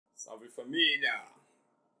Salve família!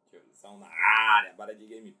 Tiozão na área, bora de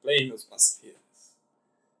gameplay, meus parceiros.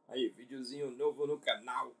 Aí, videozinho novo no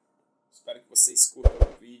canal. Espero que vocês curtam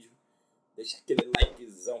o vídeo. Deixa aquele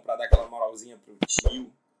likezão pra dar aquela moralzinha pro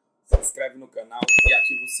tio. Se inscreve no canal e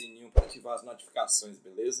ativa o sininho pra ativar as notificações,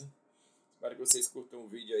 beleza? Espero que vocês curtam o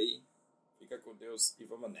vídeo aí. Fica com Deus e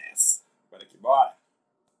vamos nessa. Bora que bora.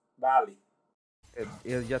 Dale.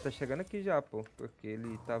 Ele já tá chegando aqui já, pô. Porque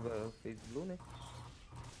ele fez blue, né?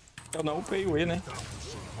 Eu não upei o E, né?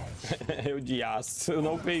 Eu de aço, eu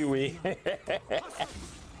não upei o E.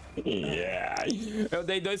 Yeah. Eu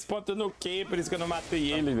dei 2 pontos no Q, por isso que eu não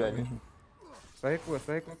matei ele, velho. Só recua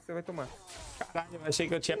que você vai tomar. Caralho, eu achei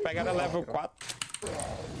que eu tinha pegado a level 4.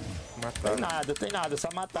 Matar. Tem nada, só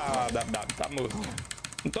matar a WW, tá morto.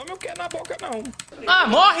 Não tome o Q na boca, não. Ah,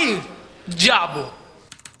 morre, diabo!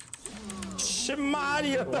 Vixe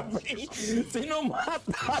Maria, também. Se não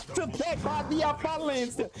matar, tu teclado e a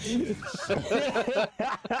falência.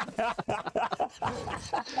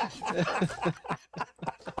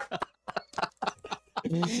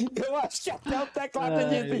 Eu acho que até o teclado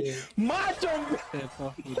disse: mate O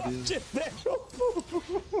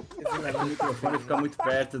microfone fica muito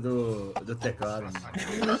perto do teclado.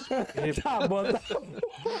 Tá bom, tá bom.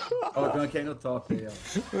 Ó, o gank aí no top aí, ó.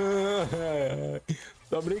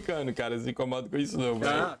 Tô brincando, cara. Não se incomoda com isso, não,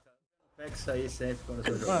 velho. Não, pega isso aí sempre quando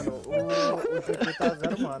eu tô jogando. Mano, o GP tá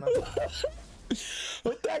 0 mana. O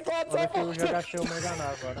teclado Olha que eu já gastei o Mega Na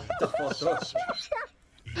agora. Tá faltou.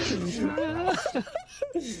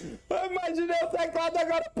 Eu imaginei o teclado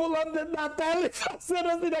agora pulando dentro da tela e fazendo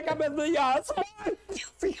assim na cabeça do Yasuo.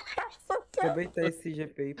 Aproveita esse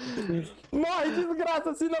GP aí, pô. Morre,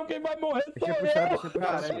 desgraça, senão quem vai morrer sou Deixa eu puxar, eu. deixa eu puxar.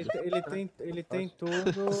 Cara, ele tem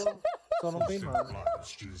tudo, só não tem mana.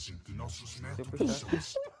 Deixa eu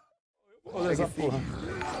puxar. Olha essa porra.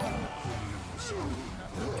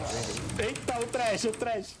 Eita, o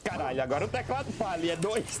trash. Caralho, agora o teclado falha, é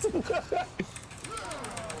 2.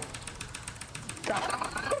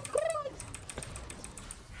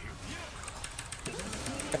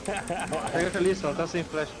 Pega aquele só, tá sem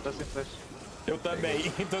flash, Eu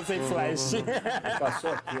também, tô sem flash.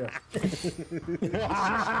 Passou aqui, ó.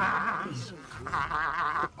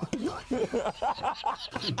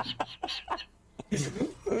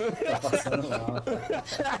 Tá passando lá.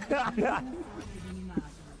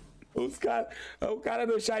 O cara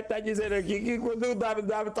no chat tá dizendo aqui que quando o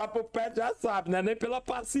WW tá por perto já sabe, né? Nem pela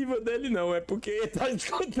passiva dele não, é porque ele tá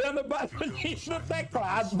escutando barulhinho no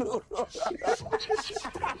teclado.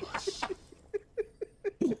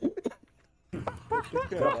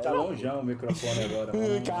 Tá longeão o microfone agora.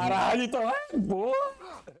 Mano. Caralho, então é boa.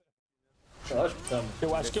 Lógico que tamo.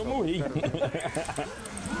 Eu acho que eu morri.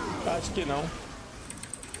 Acho que não.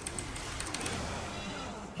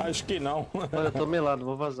 Acho que não. Olha, eu tô melado,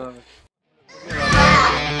 vou vazar, velho.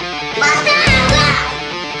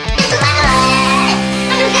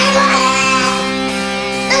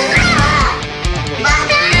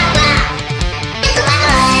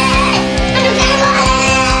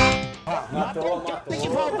 Matou. Tem que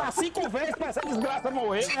voltar 5 vezes pra essa desgraça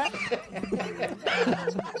morrer, né?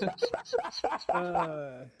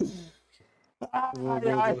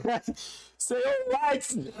 Ai. Senhor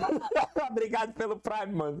White, obrigado pelo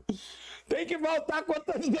Prime, mano. Tem que voltar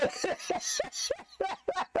quantas vezes?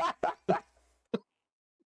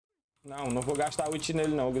 Não vou gastar ult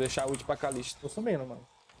nele, não. Vou deixar ult pra Calista. Tô sumindo, mano.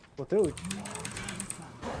 Botei ult.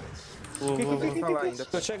 Vou falar ainda.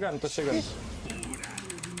 Tô chegando.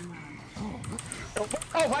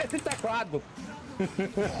 Oh, vai esse teclado!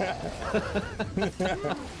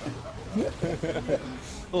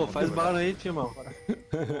 Pô, faz barulho aí, tio, mano.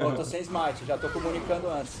 Eu tô sem smite, já tô comunicando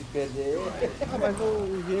antes. Se perder. Ah, mas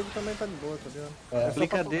o Diego também tá de boa, tá vendo? É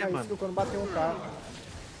brincadeira, mano. Quando bater um carro.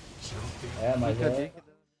 É, mas é.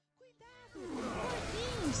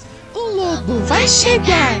 O lobo vai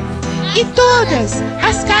chegar e todas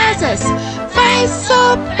as casas vai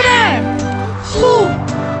soprar.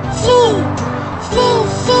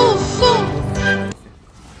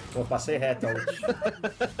 Pô, passei reto a ult.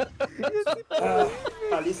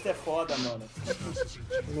 A lista é foda, mano.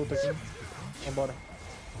 Luta aqui. Vambora.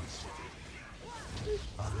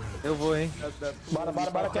 Eu vou, hein.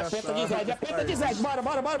 Bora, que é penta de Zed, bora.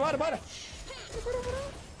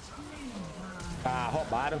 Ah,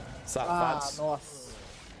 roubaram, safados. Ah, nossa.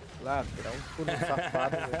 Ladrão, tudo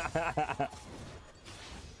safado, velho.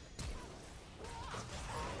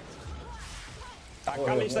 Tá a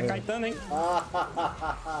Calista Caetano, hein?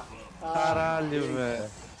 Caralho,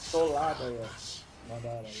 velho. Solado aí, ó.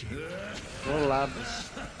 Mandaram aí. Rolado.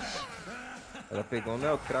 Ela pegou um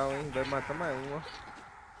neutral, hein? Vai matar mais um, ó.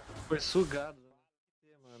 Foi sugado.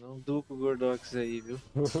 Mano, Um duplo Gordox aí, viu?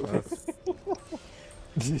 Nossa.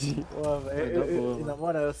 Pô, velho, na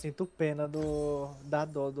moral, eu sinto pena da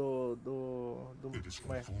dó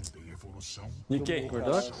como é? De quem?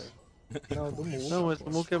 Gordox? Não, do Muca. Não, mas o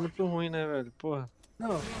Muca é muito ruim, né, velho? Porra.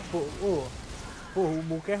 Não, o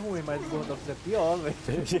Muca é ruim, mas o Gordox é pior, velho.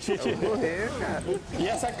 Eu vou morrer, cara. E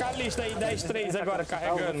essa Calista aí, 10-3 agora,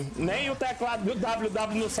 carregando. Nem o teclado do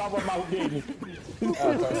WW não salva mais o game.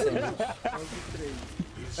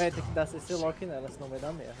 Tem que dar CC Lock nela, senão vai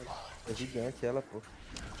dar merda. É gigante ela, pô.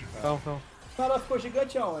 Calma. Ela ficou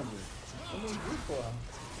gigante aonde? Eu não vi, porra.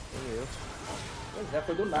 Eu. Pois é,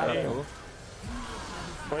 foi do nada.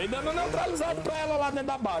 Foi dando neutralizado pra ela lá dentro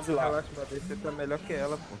da base lá. Eu acho que a DC tá melhor que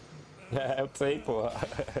ela, pô. É, eu sei, porra.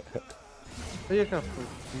 Aí, cara,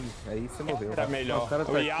 Aí você morreu. Era melhor. O cara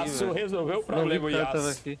tá O aqui, Yasuo velho. resolveu o problema, o Tava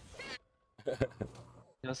Yasuo. aqui.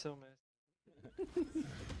 Yasuo é o mestre.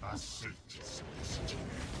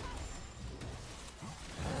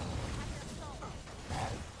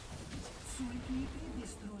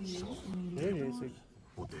 É isso aqui.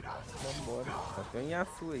 Vambora. Só tem um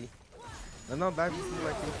Yasuo aí. Não dá esse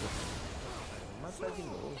moleque aí, pô. Vou matar de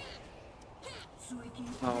novo.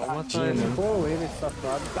 Não, vou matar ele. Pô, ele,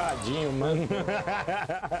 safado. Tadinho, mano.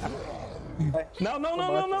 Não.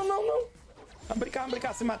 Vai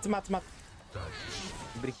brincar. Se mata.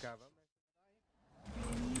 Brincava.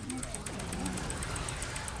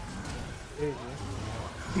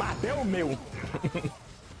 Matei o meu.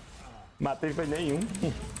 Matei foi nenhum.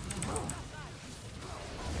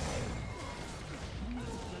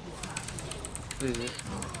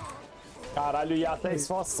 Caralho, o Yasuo é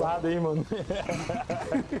esforçado, hein, mano.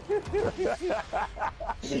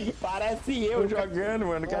 Parece eu jogando,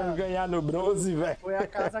 mano. Quero ganhar no bronze, velho. Foi a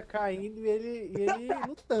casa caindo e ele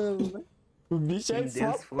lutando, né? O bicho é Deus,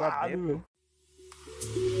 esforçado, Flamengo. velho.